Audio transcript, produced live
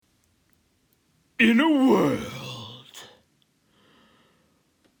In a world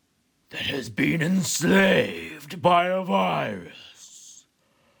that has been enslaved by a virus,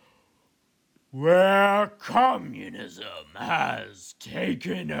 where communism has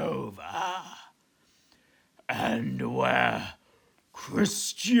taken over, and where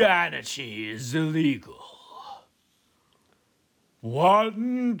Christianity is illegal,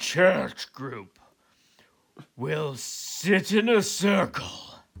 one church group will sit in a circle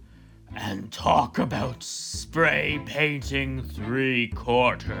and talk about spray painting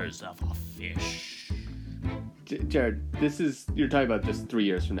 3/4 of a fish. Jared, you're talking about this 3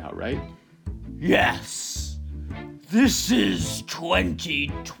 years from now, right? Yes, this is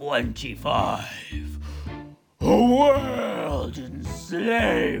 2025. A world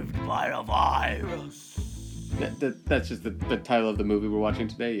enslaved by a virus. That's just the title of the movie we're watching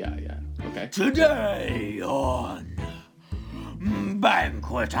today? Yeah. Okay. Today on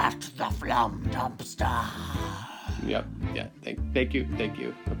Banquet at the Flum Dumpster. Yep. Yeah. Thank you.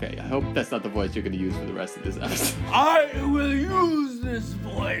 Okay. I hope that's not the voice you're going to use for the rest of this episode. I will use this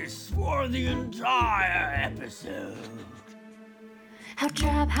voice for the entire episode. How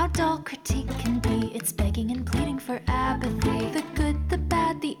drab, how dull critique can be. It's begging and pleading for apathy. The good, the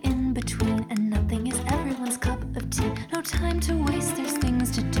bad, the in-between. And nothing is everyone's cup of tea. No time to waste, there's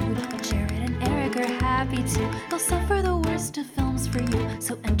things to do. Jared and Eric are happy to. They'll suffer the worst of films for you.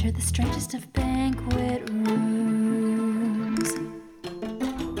 So enter the strangest of banquet rooms.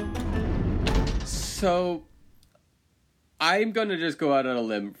 So, I'm going to just go out on a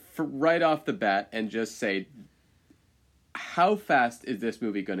limb right off the bat and just say, how fast is this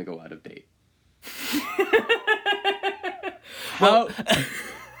movie going to go out of date?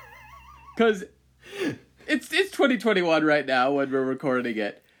 Because it's 2021 right now when we're recording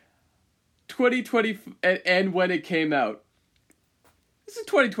it. 2020, and when it came out. This is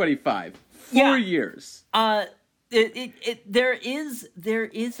 2025. 4 years. There is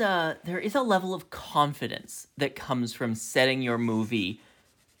a level of confidence that comes from setting your movie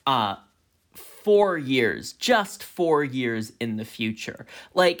 4 years, just 4 years in the future.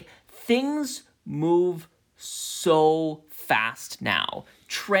 Like, things move so fast now.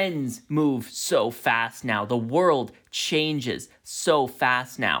 Trends move so fast now. The world changes so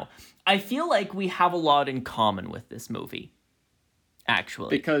fast now. I feel like we have a lot in common with this movie, actually.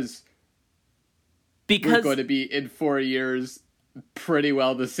 Because we're going to be in 4 years pretty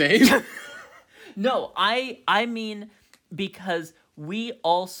well the same. No, I mean, because we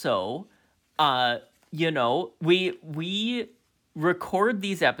also, we record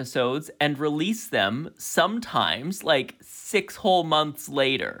these episodes and release them sometimes like 6 whole months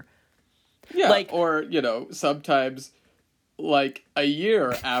later. Yeah, or, sometimes like a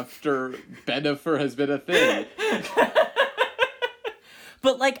year after Bennifer has been a thing.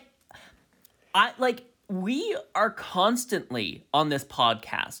 But we are constantly on this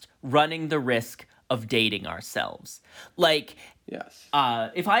podcast running the risk of dating ourselves. Like, yes.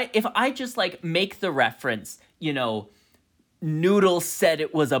 If I just like make the reference, Noodle said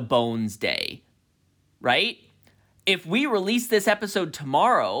it was a Bones Day, right? If we release this episode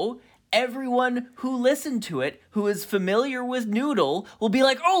tomorrow, everyone who listened to it, who is familiar with Noodle, will be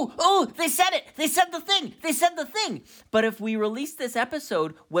like, oh, they said it. They said the thing. But if we release this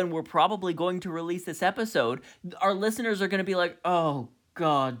episode when we're probably going to release this episode, our listeners are going to be like, oh,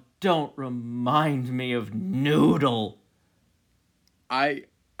 God, don't remind me of Noodle. I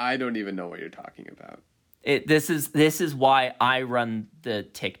don't even know what you're talking about. This is why I run the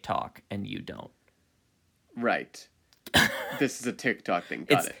TikTok and you don't. Right. This is a TikTok thing.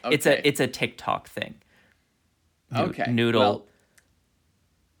 Got it. Okay. It's a TikTok thing. Okay. Noodle. Well,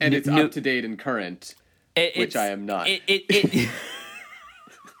 and it's up to date and current, which I am not.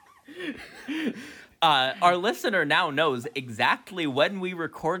 Our listener now knows exactly when we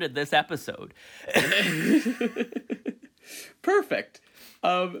recorded this episode. Perfect.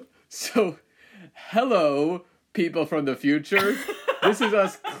 So, hello, people from the future. This is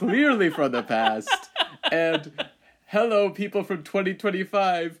us clearly from the past. And hello, people from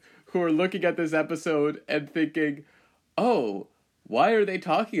 2025 who are looking at this episode and thinking, oh, why are they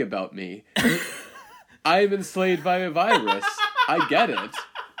talking about me? I am enslaved by a virus. I get it.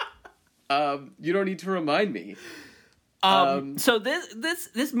 You don't need to remind me. So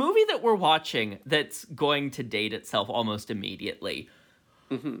this movie that we're watching that's going to date itself almost immediately.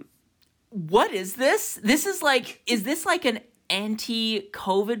 Mm-hmm. What is this? Is this like an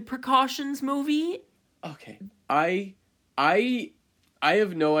anti-COVID precautions movie? Okay. I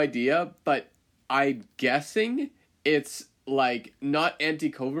have no idea, but I'm guessing it's like not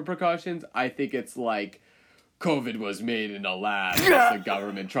anti-COVID precautions. I think it's like COVID was made in a lab. It's the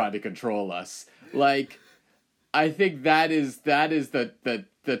government trying to control us. Like, I think that is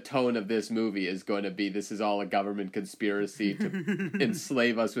the tone of this movie is going to be, this is all a government conspiracy to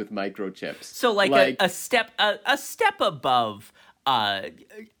enslave us with microchips. So like a step above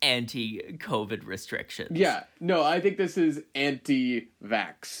anti-COVID restrictions. Yeah, no, I think this is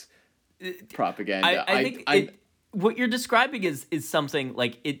anti-vax propaganda. I think what you're describing is something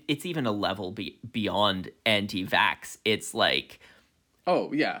like it's even a level beyond anti-vax. It's like,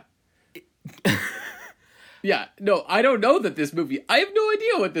 oh yeah. Yeah, no, I don't know that this movie... I have no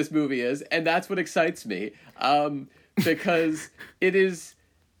idea what this movie is, and that's what excites me. Because it is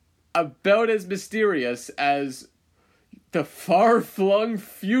about as mysterious as the far-flung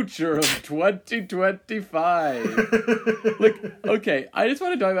future of 2025. Like, okay, I just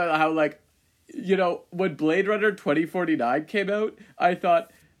want to talk about how, like, you know, when Blade Runner 2049 came out, I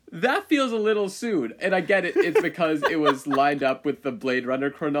thought... that feels a little soon. And I get it. It's because it was lined up with the Blade Runner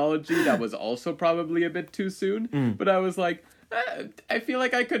chronology. That was also probably a bit too soon. But I was like, I feel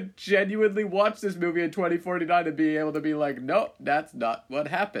like I could genuinely watch this movie in 2049 and be able to be like, no, that's not what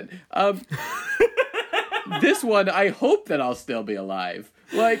happened. This one, I hope that I'll still be alive.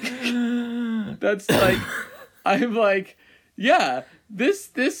 Like, that's like, I'm like, yeah,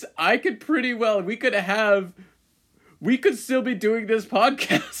 this, I could pretty well, we could still be doing this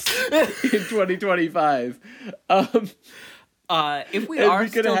podcast in 2025. If we are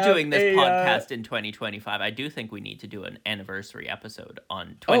still doing this podcast in 2025, I do think we need to do an anniversary episode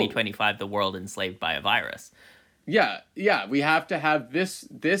on 2025, the world enslaved by a virus. Yeah, we have to have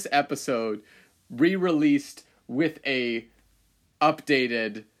this episode re-released with a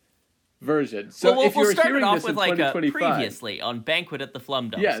updated version. So well, if you're we'll start hearing it off this with in like 2025, previously on Banquet at the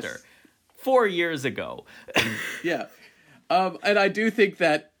Flum Dumpster. Yes. 4 years ago. Yeah. And I do think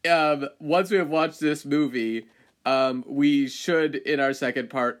that once we have watched this movie, we should, in our second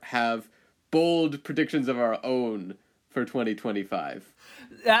part, have bold predictions of our own for 2025.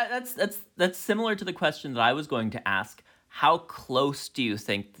 That's similar to the question that I was going to ask. How close do you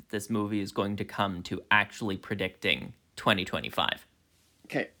think that this movie is going to come to actually predicting 2025?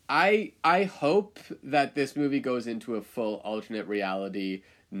 Okay, I hope that this movie goes into a full alternate reality.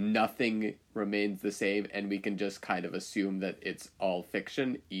 Nothing remains the same, and we can just kind of assume that it's all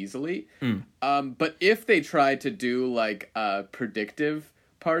fiction easily. But if they try to do like a predictive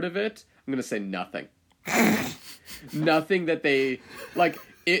part of it, I'm gonna say nothing. Nothing that they like.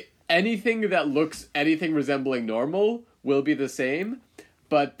 Anything that looks anything resembling normal will be the same,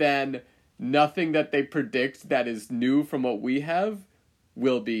 but then nothing that they predict that is new from what we have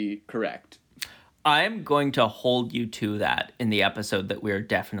will be correct. I'm going to hold you to that in the episode that we're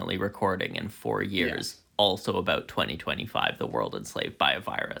definitely recording in 4 years, Yes. also about 2025, the world enslaved by a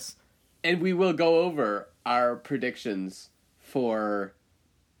virus. And we will go over our predictions for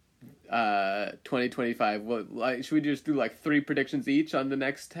 2025. Should we just do like 3 predictions each on the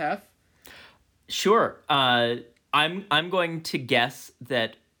next half? Sure. I'm going to guess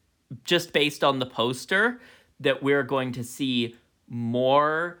that just based on the poster that we're going to see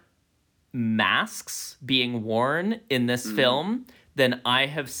more masks being worn in this film than I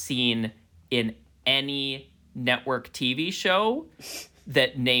have seen in any network TV show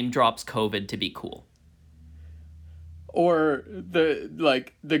that name drops COVID to be cool. Or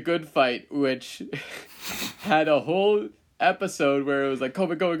the Good Fight, which had a whole episode where it was like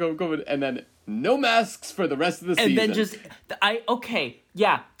COVID, and then no masks for the rest of the season. And then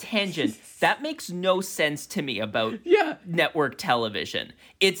tangent. That makes no sense to me about network television.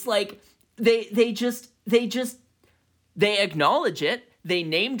 It's like they acknowledge it, they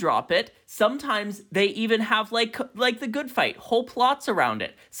name drop it. Sometimes they even have like the Good Fight, whole plots around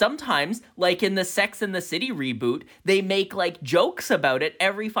it. Sometimes, like in the Sex and the City reboot, they make like jokes about it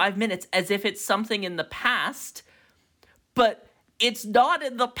every 5 minutes as if it's something in the past, but it's not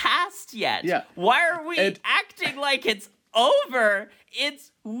in the past yet. Yeah. Why are we acting like it's over?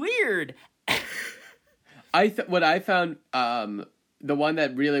 It's weird. What I found, the one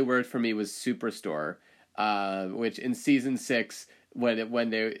that really worked for me was Superstore, which in season 6, when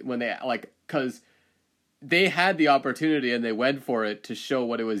they like, because they had the opportunity and they went for it to show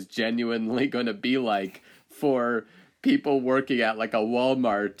what it was genuinely going to be like for people working at like a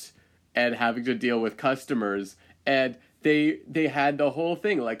Walmart and having to deal with customers, and they had the whole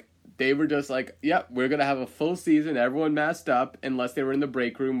thing like. They were just like, yep, we're going to have a full season, everyone masked up, unless they were in the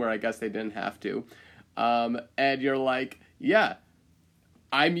break room, where I guess they didn't have to. And you're like, yeah,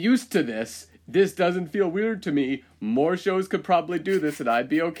 I'm used to this. This doesn't feel weird to me. More shows could probably do this, and I'd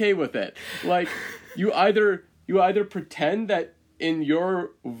be okay with it. Like, you either pretend that in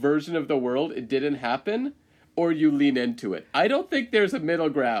your version of the world it didn't happen, or you lean into it. I don't think there's a middle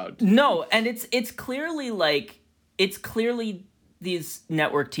ground. No, and it's clearly these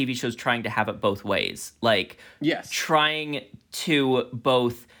network TV shows trying to have it both ways. Like, Yes. trying to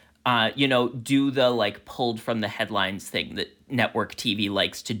both, do the like pulled from the headlines thing that network TV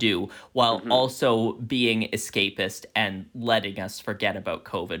likes to do, while also being escapist and letting us forget about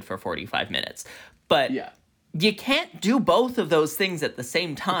COVID for 45 minutes. But Yeah. you can't do both of those things at the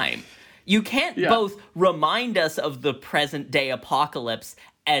same time. You can't Yeah. both remind us of the present day apocalypse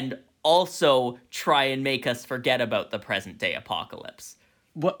and also try and make us forget about the present day apocalypse.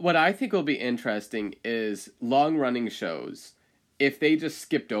 What I think will be interesting is long-running shows, if they just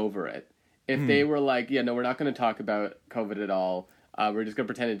skipped over it. If they were like, yeah, no, we're not going to talk about COVID at all. We're just going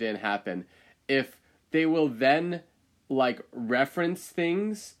to pretend it didn't happen. If they will then, like, reference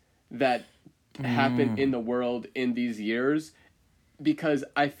things that happen in the world in these years, because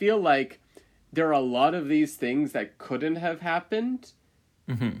I feel like there are a lot of these things that couldn't have happened,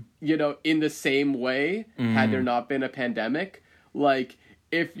 in the same way had there not been a pandemic. Like,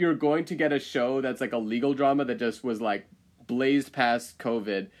 if you're going to get a show that's like a legal drama that just was like blazed past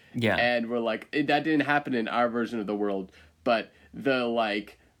COVID, and we're like, that didn't happen in our version of the world, but the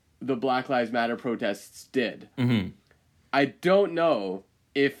Black Lives Matter protests did. I don't know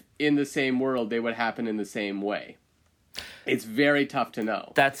if in the same world they would happen in the same way. It's very tough to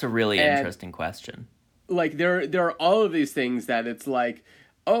know. That's a really interesting question. Like, there are all of these things that it's like,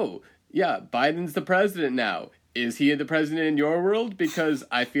 oh, yeah, Biden's the president now. Is he the president in your world? Because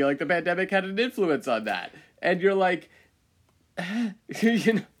I feel like the pandemic had an influence on that. And you're like,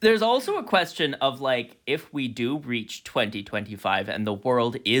 There's also a question of, like, if we do reach 2025 and the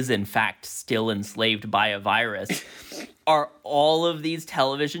world is, in fact, still enslaved by a virus, are all of these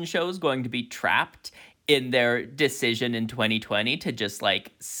television shows going to be trapped in their decision in 2020 to just,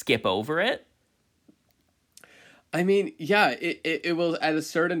 like, skip over it? I mean, yeah, it will at a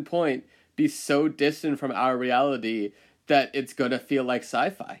certain point be so distant from our reality that it's going to feel like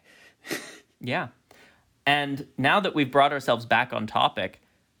sci-fi. Yeah. And now that we've brought ourselves back on topic,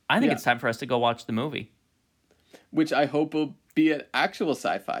 I think it's time for us to go watch the movie. Which I hope will be an actual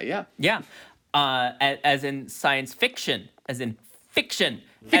sci-fi, yeah. Yeah. As in science fiction. As in fiction.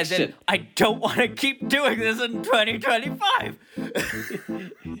 As in, I don't want to keep doing this in 2025.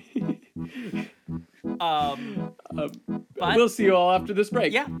 But we'll see you all after this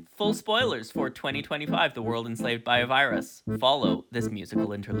break. yeah, full spoilers for 2025, The World Enslaved by a Virus. Follow this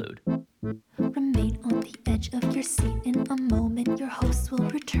musical interlude. Remain on the edge of your seat in a moment. Your hosts will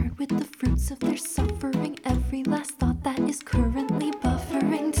return with the fruits of their suffering. Every last thought that is currently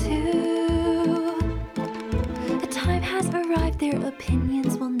buffering too. The time has arrived, their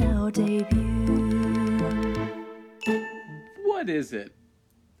opinions will now debut. What is it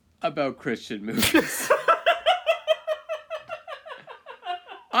about Christian movies?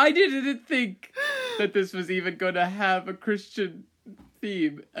 I didn't think that this was even going to have a Christian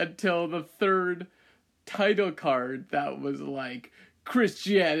theme until the third title card that was like,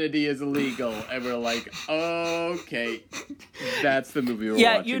 Christianity is illegal. And we're like, okay, that's the movie we're watching.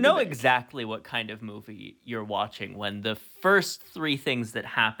 Yeah, you know today. exactly what kind of movie you're watching when the first three things that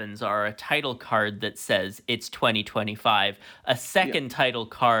happens are a title card that says it's 2025, a second title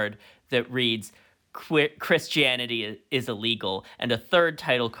card that reads Christianity is illegal, and a third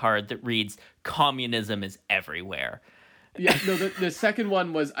title card that reads communism is everywhere. Yeah, no, the second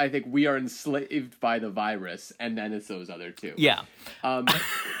one was, I think, we are enslaved by the virus, and then it's those other two. Yeah.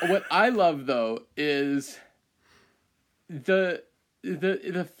 What I love, though, is the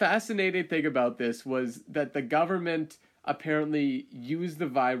fascinating thing about this was that the government apparently used the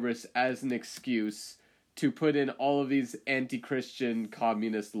virus as an excuse to put in all of these anti-Christian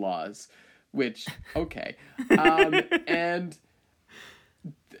communist laws, which, okay. And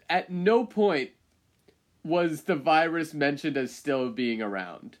at no point was the virus mentioned as still being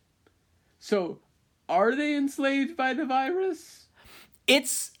around. So, are they enslaved by the virus?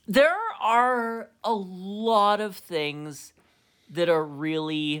 There are a lot of things that are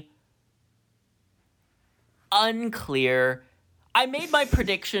really unclear. I made my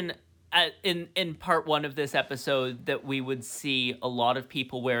prediction in part one of this episode that we would see a lot of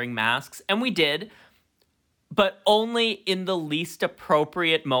people wearing masks, and we did, but only in the least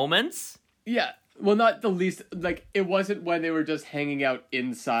appropriate moments. Yeah. Well, not the least, like, it wasn't when they were just hanging out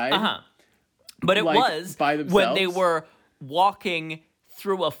inside. But it like, was by when themselves? they were walking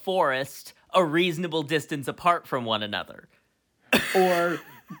through a forest a reasonable distance apart from one another. Or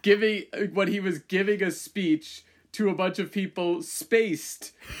when he was giving a speech to a bunch of people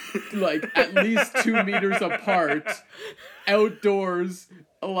spaced, like, at least 2 meters apart, outdoors,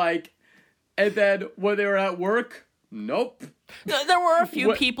 like, And then when they were at work, nope. There were a few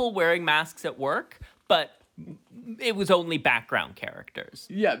What- people wearing masks at work, but it was only background characters.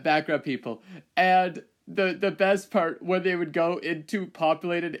 Yeah, background people. And the best part, when they would go into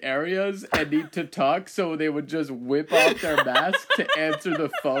populated areas and need to talk, so they would just whip off their mask to answer the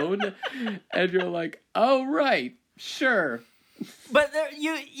phone. And you're like, oh, right, sure. But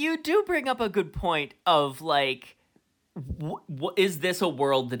you do bring up a good point of like, is this a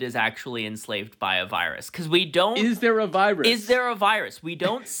world that is actually enslaved by a virus? Because we don't. Is there a virus? Is there a virus? We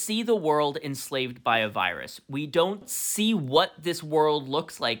don't see the world enslaved by a virus. We don't see what this world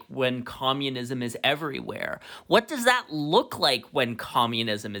looks like when communism is everywhere. What does that look like when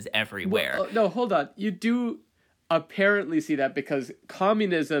communism is everywhere? Oh, no, hold on. You do apparently see that because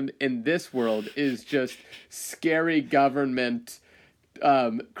communism in this world is just scary government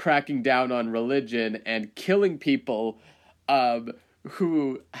cracking down on religion and killing people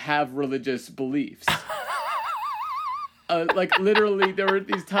who have religious beliefs. Like, literally, there were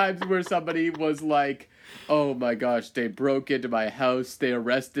these times where somebody was like, oh my gosh, they broke into my house, they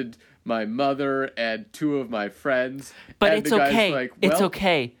arrested my mother and two of my friends. But and it's the guy's okay. like, It's well,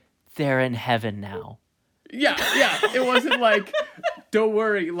 okay. They're in heaven now. Yeah. It wasn't like, don't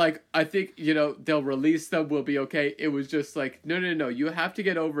worry, like, I think, they'll release them, we'll be okay. It was just like, no, you have to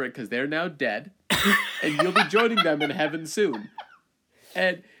get over it because they're now dead, and you'll be joining them in heaven soon.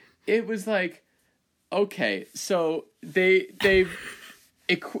 And it was like, okay, so we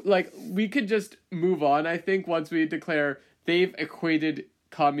could just move on, I think, once we declare they've equated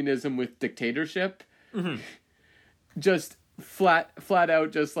communism with dictatorship. Mm-hmm. Just flat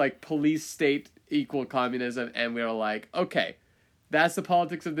out, just like police state equal communism, and we were like, okay, that's the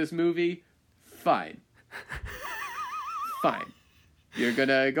politics of this movie. Fine. You're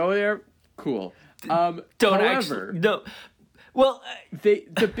gonna go there? Cool. Don't however, actually. No. Well,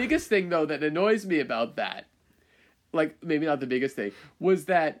 the biggest thing though that annoys me about that, like maybe not the biggest thing, was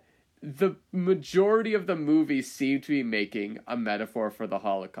that the majority of the movie seemed to be making a metaphor for the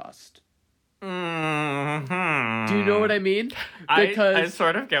Holocaust. mm-hmm. Do you know what I mean? I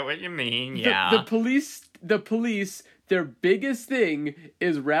sort of get what you mean. Yeah. The police, their biggest thing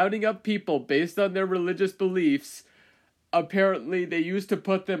is rounding up people based on their religious beliefs. Apparently, they used to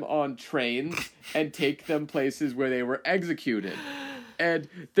put them on trains and take them places where they were executed. And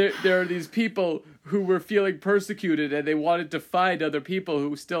there are these people who were feeling persecuted, and they wanted to find other people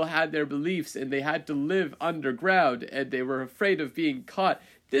who still had their beliefs, and they had to live underground, and they were afraid of being caught.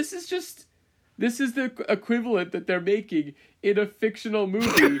 This is the equivalent that they're making in a fictional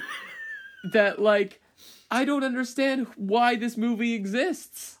movie that, like, I don't understand why this movie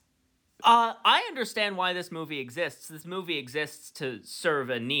exists. I understand why this movie exists. This movie exists to serve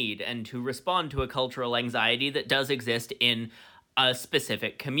a need and to respond to a cultural anxiety that does exist in a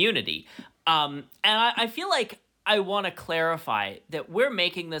specific community. And I feel like I want to clarify that we're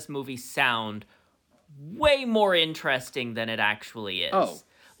making this movie sound way more interesting than it actually is. Oh,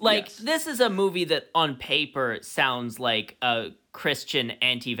 like, yes. This is a movie that on paper sounds like a Christian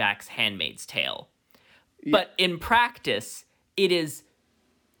anti-vax Handmaid's Tale. Yeah. But in practice, it is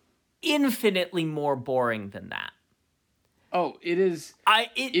infinitely more boring than that. Oh, it is.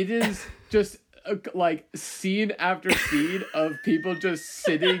 It is just like scene after scene of people just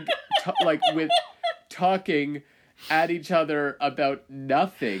sitting, with talking at each other about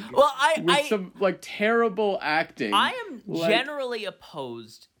nothing. Well, with some like terrible acting. I am generally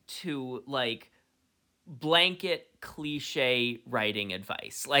opposed to like blanket cliche writing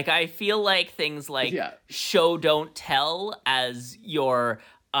advice. Like, I feel like things like show don't tell as your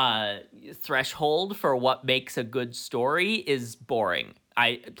threshold for what makes a good story is boring.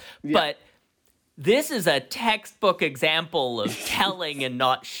 But this is a textbook example of telling and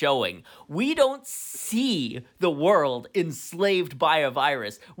not showing. We don't see the world enslaved by a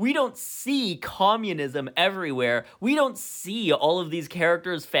virus. We don't see communism everywhere. We don't see all of these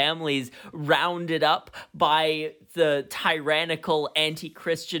characters' families rounded up by the tyrannical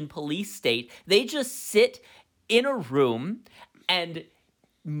anti-Christian police state. They just sit in a room and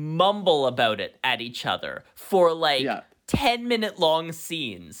mumble about it at each other for 10-minute long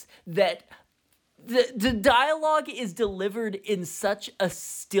scenes that the dialogue is delivered in such a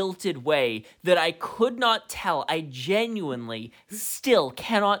stilted way that I could not tell. I genuinely still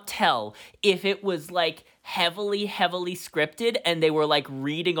cannot tell if it was like heavily scripted and they were like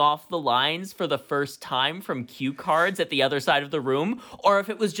reading off the lines for the first time from cue cards at the other side of the room, or if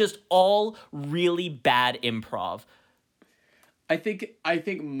it was just all really bad improv. I think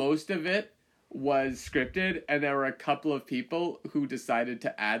most of it was scripted, and there were a couple of people who decided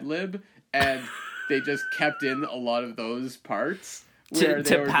to ad-lib, and they just kept in a lot of those parts. where they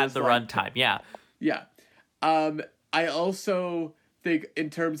to were pad just the like, runtime. Yeah. Yeah. I also think in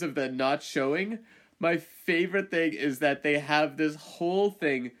terms of the not showing, my favorite thing is that they have this whole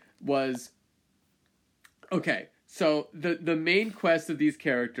thing was okay, so the main quest of these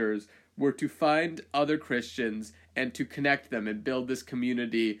characters were to find other Christians and to connect them and build this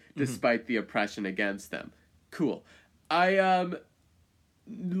community despite the oppression against them. Cool. I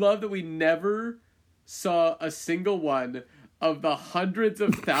love that we never saw a single one of the hundreds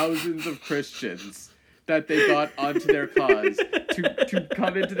of thousands of Christians that they got onto their cause to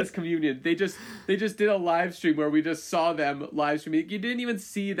come into this communion. They just did a live stream where we just saw them live streaming. You didn't even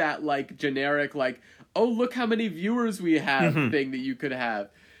see that like generic like, oh look how many viewers we have thing that you could have.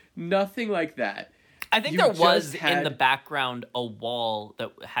 Nothing like that. I think You there was just had- in the background a wall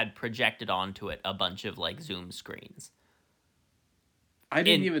that had projected onto it a bunch of like Zoom screens. I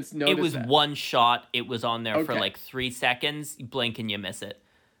didn't even notice it was that. one shot. It was on there for Okay. like 3 seconds. You blink and you miss it.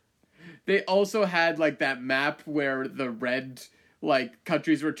 They also had like that map where the red like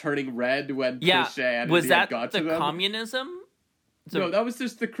countries were turning red when Yeah, Christianity was had that got the to them. communism? No, that was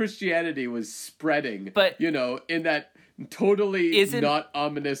just the Christianity was spreading. But- you know, in that totally Isn't- not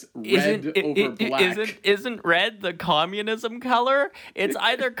ominous red over black. Isn't red the communism color? It's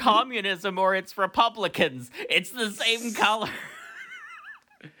either communism or it's Republicans. It's the same color.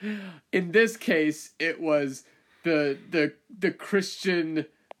 In this case, it was the Christian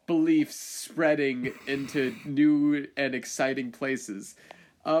beliefs spreading into new and exciting places.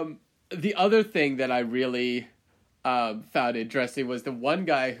 The other thing that I really found interesting was the one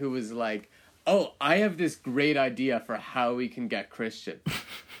guy who was like, oh, I have this great idea for how we can get Christian.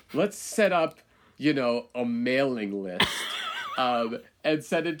 Let's set up, you know, a mailing list and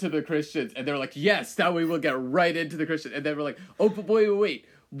send it to the Christians. And they're like, yes, that way we'll get right into the Christian. And then we're like, oh, but wait.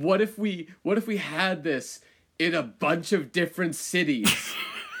 What if we had this in a bunch of different cities?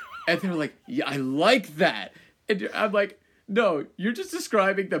 And they're like, yeah, I like that. And I'm like, no, you're just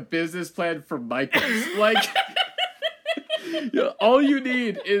describing the business plan for Michaels. Like, you know, all you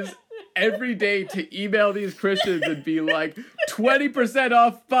need is every day to email these Christians and be like, 20%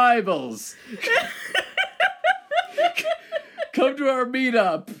 off Bibles. Come to our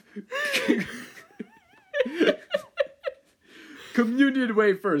meetup. Communion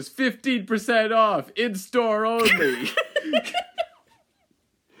wafers, 15% off, in-store only.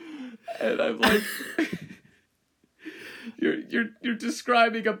 And I'm like, you're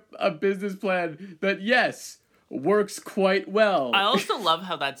describing a business plan that, yes, works quite well. I also love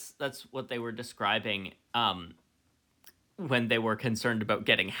how that's what they were describing when they were concerned about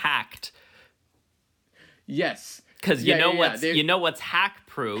getting hacked. Yes. Because Yeah, you know what's hack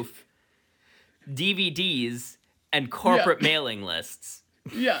proof? DVDs and corporate mailing lists.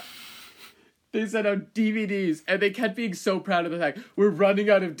 Yeah. They sent out DVDs, and they kept being so proud of the fact, we're running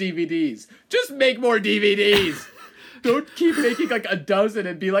out of DVDs. Just make more DVDs. Don't keep making like a dozen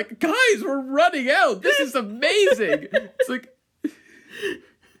and be like, guys, we're running out. This is amazing. It's like,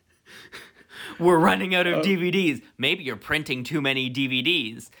 We're running out of DVDs. Maybe you're printing too many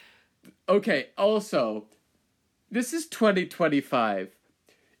DVDs. okay, also, this is 2025.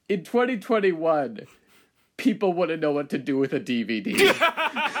 In 2021, people wouldn't know what to do with a DVD.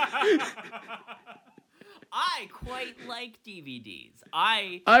 I quite like DVDs.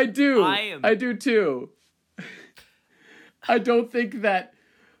 I do. I I do too. I don't think that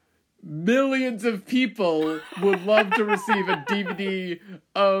millions of people would love to receive a DVD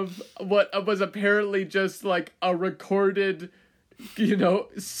of what was apparently just like a recorded, you know,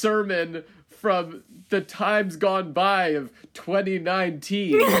 sermon from the times gone by of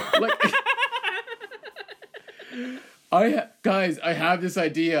 2019. Like, guys, I have this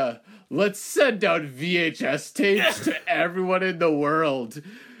idea. Let's send out VHS tapes to everyone in the world.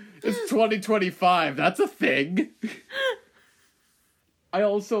 It's 2025. That's a thing. I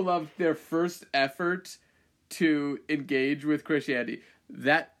also loved their first effort to engage with Christianity.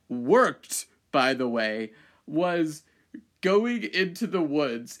 That worked, by the way, was going into the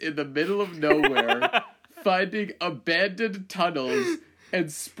woods in the middle of nowhere, finding abandoned tunnels,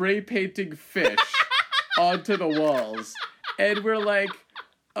 and spray painting fish onto the walls. And we're like,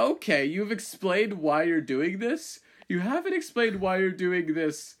 okay, you've explained why you're doing this. You haven't explained why you're doing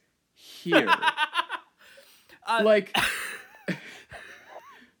this here. Like,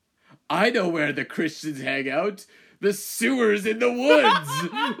 I know where the Christians hang out. The sewers in the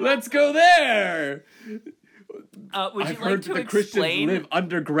woods. Let's go there. would you I've like heard to that the explain? Christians live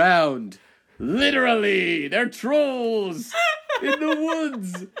underground. Literally, they're trolls in the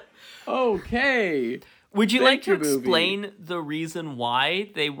woods. Okay. Would you like to Thank you, movie. explain the reason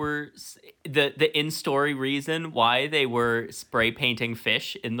why they were the in-story reason why they were spray painting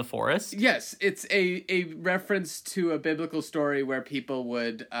fish in the forest? Yes, it's a reference to a biblical story where people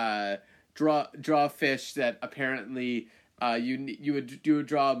would draw fish that apparently you would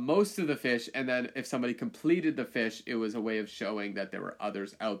draw most of the fish, and then if somebody completed the fish, it was a way of showing that there were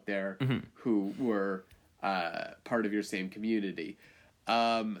others out there who were part of your same community.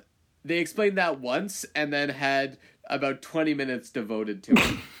 They explained that once and then had about 20 minutes devoted to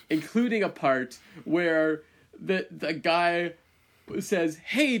it, including a part where the guy says,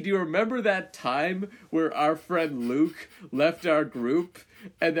 "Hey, do you remember that time where our friend Luke left our group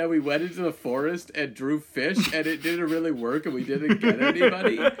and then we went into the forest and drew fish and it didn't really work and we didn't get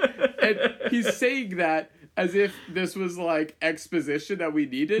anybody?" And he's saying that as if this was like exposition that we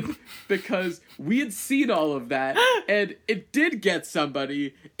needed, because we had seen all of that and it did get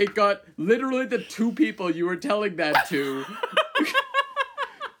somebody. It got literally the two people you were telling that to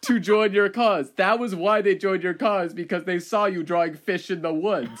to join your cause. That was why they joined your cause, because they saw you drawing fish in the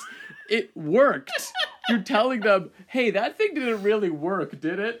woods. It worked. You're telling them, "Hey, that thing didn't really work,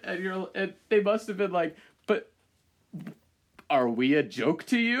 did it?" And they must have been like, "But are we a joke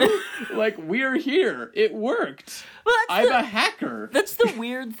to you? Like, we're here. It worked. Well, I'm a hacker." That's the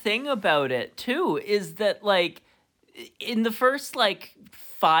weird thing about it too, is that like in the first like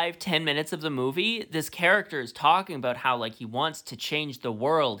 5-10 minutes of the movie, this character is talking about how like he wants to change the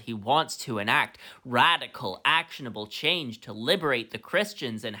world, he wants to enact radical, actionable change to liberate the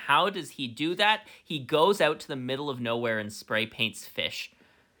Christians. And how does he do that? He goes out to the middle of nowhere and spray paints fish.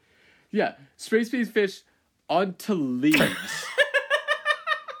 Yeah, spray paints fish onto leaves.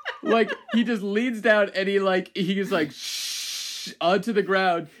 Like, he just leans down and he's like shh onto the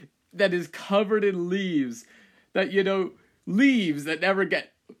ground that is covered in leaves that, leaves that never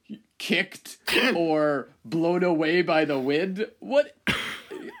get kicked or blown away by the wind. What?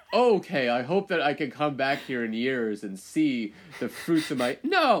 Okay, I hope that I can come back here in years and see the fruits of my...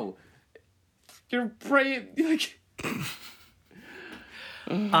 No! You're praying... Like...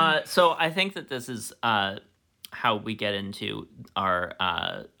 So I think that this is how we get into our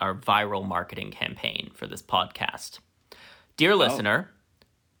viral marketing campaign for this podcast. Dear listener,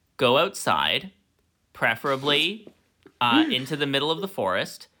 go outside, preferably into the middle of the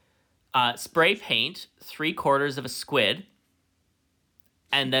forest, spray paint 3/4 of a squid,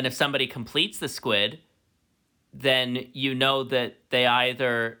 and then if somebody completes the squid, then you know that they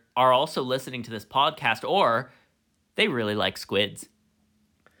either are also listening to this podcast or they really like squids.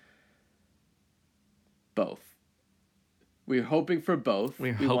 Both. We're hoping for both.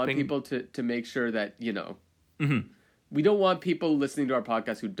 We want people to make sure that, we don't want people listening to our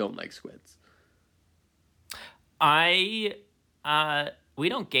podcast who don't like squids. We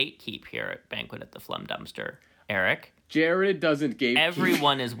don't gatekeep here at Banquet at the Flum Dumpster, Eric. Jared doesn't gatekeep.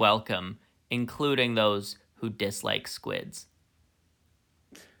 Everyone is welcome, including those who dislike squids.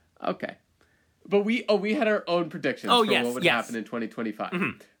 Okay. But we had our own predictions for what would happen in 2025.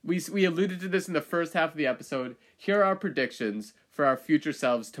 Mm-hmm. We alluded to this in the first half of the episode. Here are our predictions for our future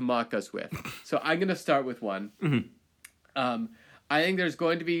selves to mock us with. So I'm going to start with one. Mm-hmm. I think there's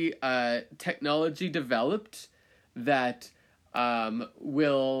going to be technology developed that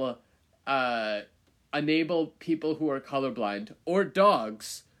will enable people who are colorblind or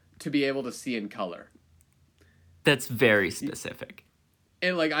dogs to be able to see in color. That's very specific.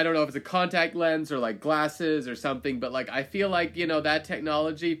 And I don't know if it's a contact lens or glasses or something, but I feel like, that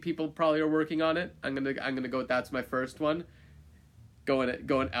technology, people probably are working on it. I'm gonna go with that's my first one.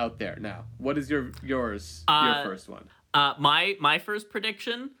 Going out there now. What is yours? Your first one. My first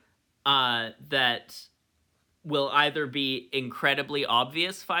prediction, that will either be incredibly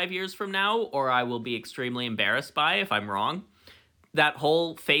obvious 5 years from now, or I will be extremely embarrassed by if I'm wrong. That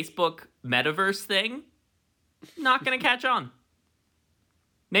whole Facebook metaverse thing, not gonna catch on.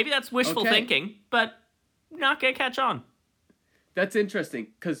 Maybe that's wishful thinking, but not gonna catch on. That's interesting,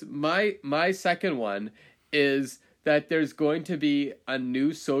 because my second one is that there's going to be a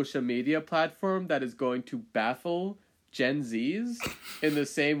new social media platform that is going to baffle Gen Zs in the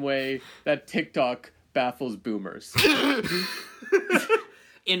same way that TikTok baffles boomers.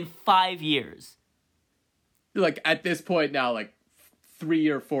 In 5 years. At this point now, 3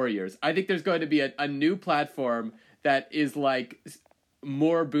 or 4 years. I think there's going to be a new platform that is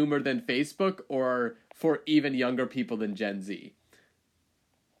more boomer than Facebook, or for even younger people than Gen Z.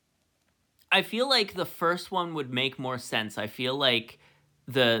 I feel like the first one would make more sense. I feel like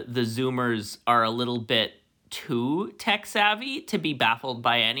the Zoomers are a little bit too tech savvy to be baffled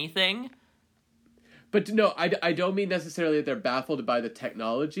by anything. But no, I don't mean necessarily that they're baffled by the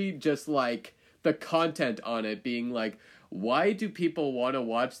technology, just the content on it being like, why do people want to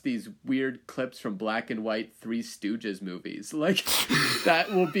watch these weird clips from black and white Three Stooges movies? Like,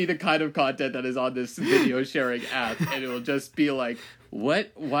 that will be the kind of content that is on this video sharing app, and it will just be like,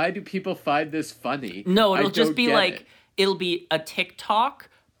 what? Why do people find this funny? No, I it'll just don't be get like, it. it'll be a TikTok,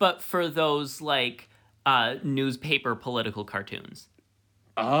 but for those, like, newspaper political cartoons.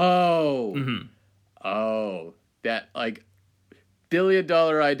 Oh. Mm-hmm. Oh. That, like,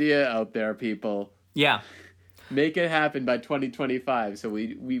 billion-dollar idea out there, people. Yeah. Make it happen by 2025. So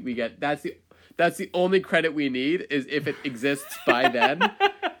we get that's the only credit we need is if it exists by then,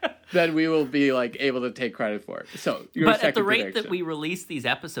 then we will be like able to take credit for it. So But at the rate that we release these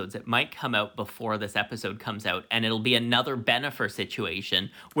episodes, it might come out before this episode comes out, and it'll be another Bennifer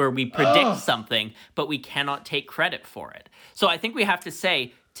situation where we predict something, but we cannot take credit for it. So I think we have to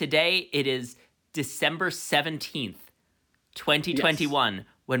say today it is December 17th, 2021,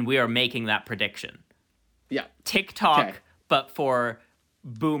 when we are making that prediction. Yeah. TikTok, Okay. but for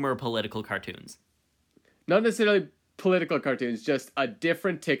boomer political cartoons. Not necessarily political cartoons, just a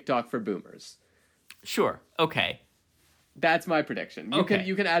different TikTok for boomers. Sure. Okay. That's my prediction. Okay.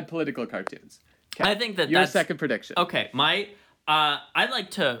 You can add political cartoons. Okay. I think that Your that's second prediction. okay. My I'd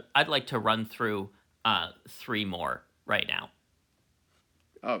like to run through 3 more right now.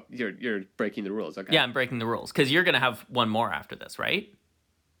 Oh, you're breaking the rules. Okay. Yeah, I'm breaking the rules because you're gonna have one more after this, right?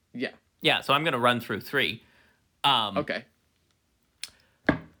 Yeah. Yeah. So I'm gonna run through 3. Okay.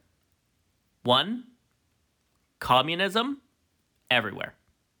 1, communism everywhere.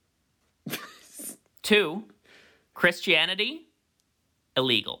 2, Christianity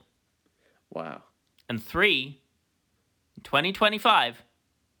illegal. Wow. And 3, 2025,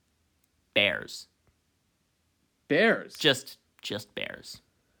 bears. Bears. Just bears.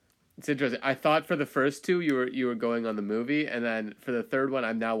 It's interesting. I thought for the first 2 you were going on the movie, and then for the third one,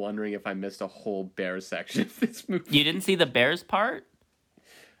 I'm now wondering if I missed a whole bear section of this movie. You didn't see the bears part?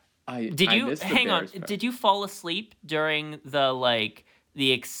 Did I you missed the hang on? bears part. Did you fall asleep during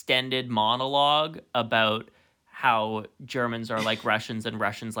the extended monologue about how Germans are like Russians and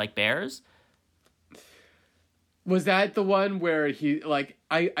Russians like bears? Was that the one where he like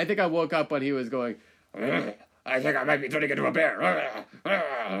I think I woke up when he was going, I think I might be turning into a bear.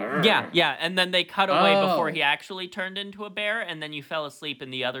 Yeah, and then they cut away Oh. before he actually turned into a bear, and then you fell asleep in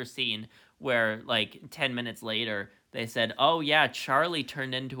the other scene where, like, 10 minutes later, they said, oh, yeah, Charlie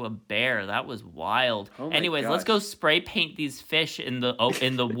turned into a bear. That was wild. Oh my Anyways, let's gosh. go spray paint these fish in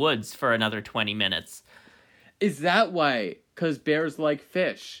the woods for another 20 minutes. Is that why? Because bears like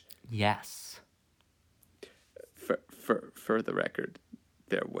fish. Yes. For the record,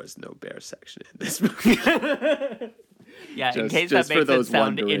 there was no bear section in this movie. Yeah, in Just- case just that for makes it those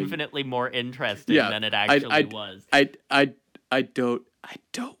sound wondering. infinitely more interesting Yeah, than it actually was. I don't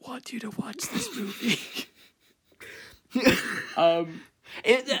want you to watch this movie.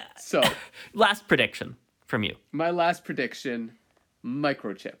 So Last prediction from you. my last prediction: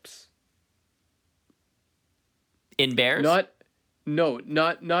 microchips. In bears?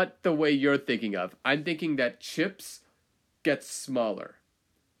 Not the way you're thinking of. I'm thinking that chips get smaller.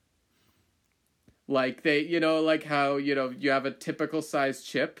 Like they, like how, you have a typical size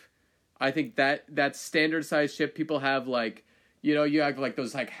chip. I think that standard size chip people have, like, you have like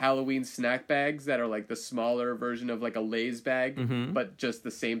those like Halloween snack bags that are like the smaller version of like a Lay's bag, but just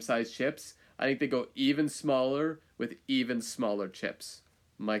the same size chips. I think they go even smaller with even smaller chips.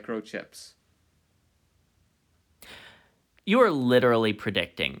 Microchips. You are literally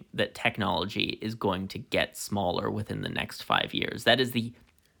predicting that technology is going to get smaller within the next 5 years. That is the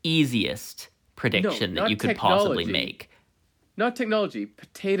easiest prediction that not you could possibly technology. make. Not technology,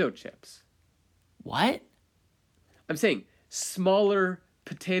 potato chips. What? I'm saying smaller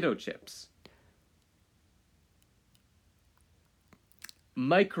potato chips.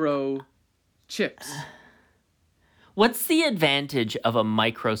 Micro chips. What's the advantage of a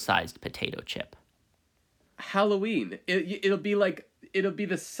micro-sized potato chip? Halloween. It'll be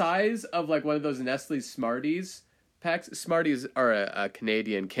the size of like one of those Nestle Smarties packs. Smarties are a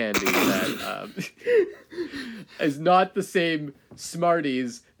Canadian candy that is not the same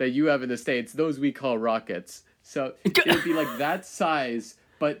Smarties that you have in the States. Those we call Rockets. So it'll be like that size,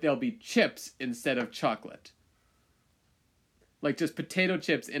 but they'll be chips instead of chocolate. Like just potato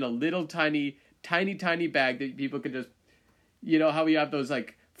chips in a little tiny bag that people can just, how you have those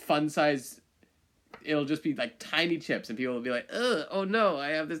like fun size. It'll just be like tiny chips, and people will be like, "Ugh, oh no, I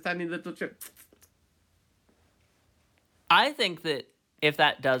have this tiny little chip." I think that if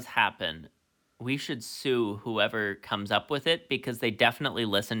that does happen, we should sue whoever comes up with it because they definitely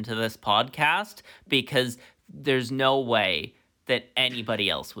listen to this podcast, because there's no way that anybody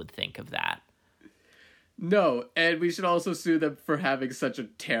else would think of that. No, and we should also sue them for having such a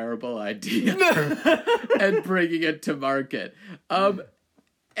terrible idea and bringing it to market.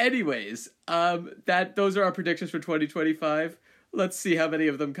 Anyways, those are our predictions for 2025. Let's see how many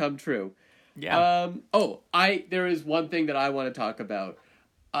of them come true. Yeah. There is one thing that I want to talk about.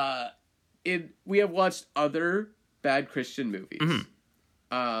 We have watched other bad Christian movies.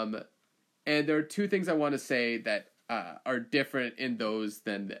 And there are two things I want to say that are different in those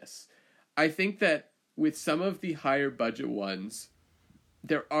than this. I think that with some of the higher budget ones,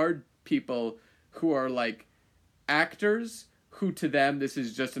 there are people who are like actors who to them this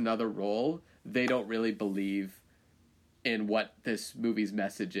is just another role. They don't really believe in what this movie's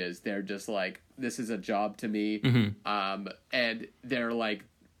message is. They're just like, this is a job to me. And they're like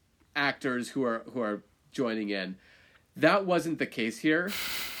actors who are joining in. That wasn't the case here.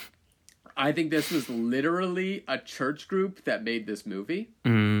 I think this was literally a church group that made this movie.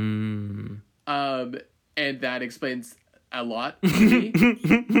 And that explains a lot to me,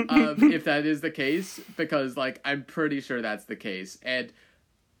 if that is the case, because like I'm pretty sure that's the case. And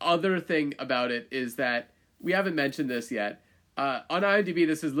other thing about it is that we haven't mentioned this yet. On IMDb,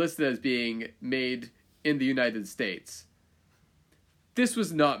 this is listed as being made in the United States. This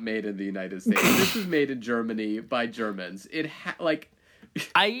was not made in the United States. This was made in Germany by Germans.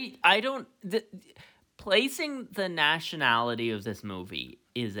 Placing the nationality of this movie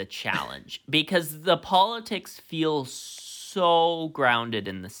is a challenge because the politics feel so grounded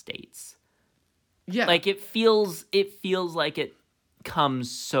in the States. Yeah. Like it feels like it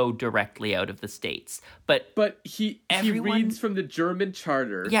comes so directly out of the States. But he reads from the German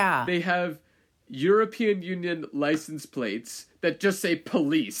charter. Yeah. They have European Union license plates that just say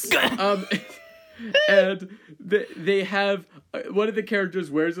police. And they have one of the characters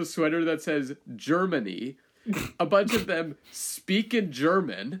wears a sweater that says Germany. A bunch of them speak in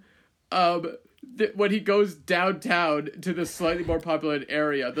German. When he goes downtown to the slightly more populated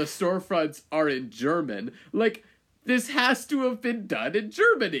area, the storefronts are in German. Like, this has to have been done in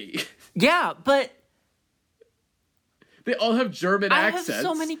Germany. Yeah, but they all have German accents. I have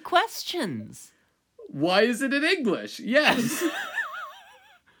so many questions. Why is it in English? Yes.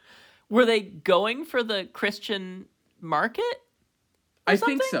 Were they going for the Christian market? I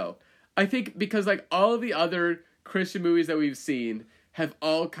think so. I think because like all of the other Christian movies that we've seen have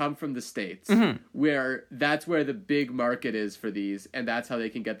all come from the States, where that's where the big market is for these, and that's how they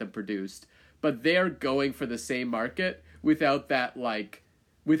can get them produced. But they're going for the same market without having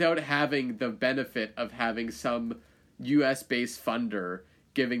the benefit of having some US-based funder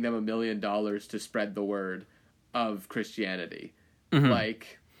giving them $1 million to spread the word of Christianity.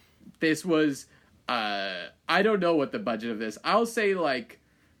 Like, this was, I don't know what the budget of this. I'll say, like,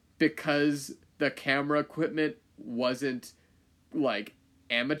 because the camera equipment wasn't, like,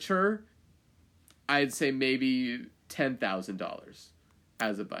 amateur, I'd say maybe $10,000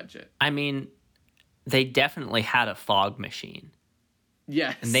 as a budget. I mean, they definitely had a fog machine.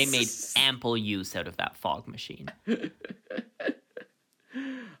 Yes. And they made ample use out of that fog machine.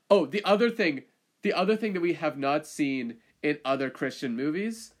 Oh, the other thing that we have not seen in other Christian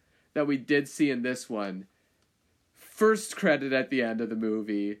movies that we did see in this one, first credit at the end of the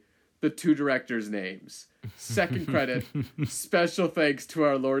movie, the two directors' names. Second credit, special thanks to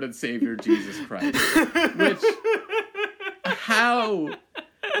our Lord and Savior Jesus Christ. Which, how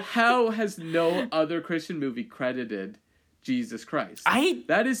has no other Christian movie credited Jesus Christ?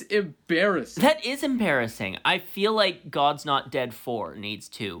 That is embarrassing. That is embarrassing. I feel like God's Not Dead 4 needs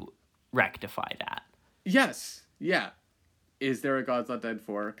to rectify that. Yes. Yeah. Is there a God's Not Dead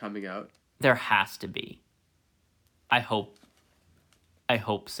 4 coming out? There has to be. I hope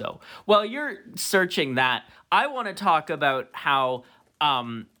so. While you're searching that, I want to talk about how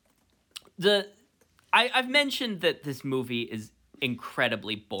I've mentioned that this movie is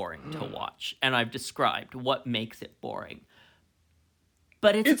incredibly boring to watch, and I've described what makes it boring.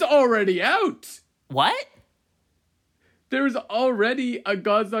 But it's already out. What? There's already a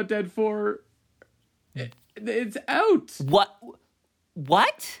God's Not Dead 4. It's out.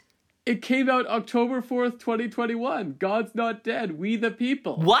 What? It came out October 4th, 2021. God's Not Dead, We the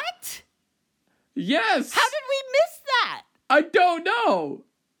People. What? Yes. How did we miss that? I don't know.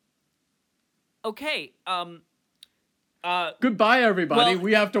 Okay, goodbye, everybody.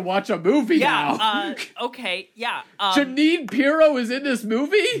 We have to watch a movie now. Okay, yeah. Janine Pirro is in this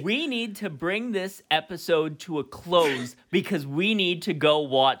movie? We need to bring this episode to a close because we need to go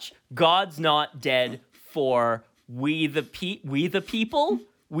watch God's Not Dead for We the People? We the People?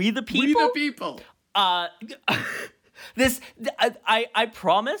 We the People. I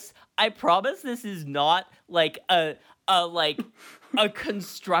promise this is not like a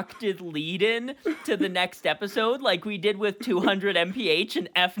constructed lead-in to the next episode like we did with 200 MPH and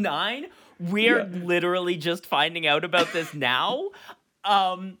F9. We're literally just finding out about this now.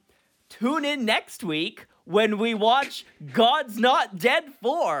 Tune in next week when we watch God's Not Dead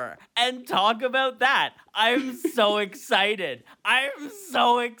 4 and talk about that. I'm so excited.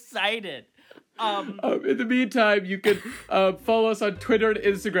 In the meantime, you can follow us on Twitter and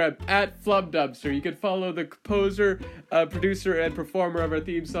Instagram at Flumdumpster. You can follow the composer, producer, and performer of our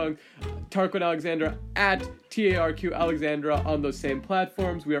theme song, Tarquin Alexandra, at TARQ Alexandra on those same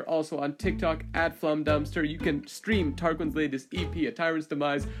platforms. We are also on TikTok at Flumdumpster. You can stream Tarquin's latest EP, A Tyrant's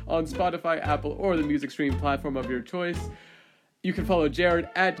Demise, on Spotify, Apple, or the music streaming platform of your choice. You can follow Jared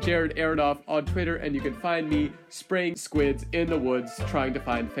at Jared Aronoff on Twitter, and you can find me spraying squids in the woods trying to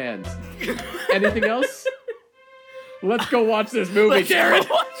find fans. Anything else? Let's go watch this movie, Jared.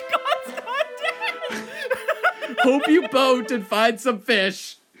 Watch God's Not Dead. Hope you boat and find some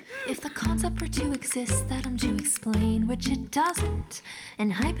fish. If the concept were to exist that I'm to explain, which it doesn't, in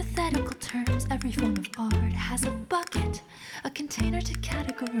hypothetical terms, every form of art has a bucket, a container to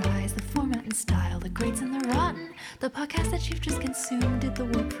categorize the format and style, the greats and the rotten. The podcast that you've just consumed did the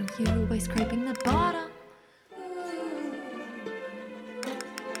work for you by scraping the bottom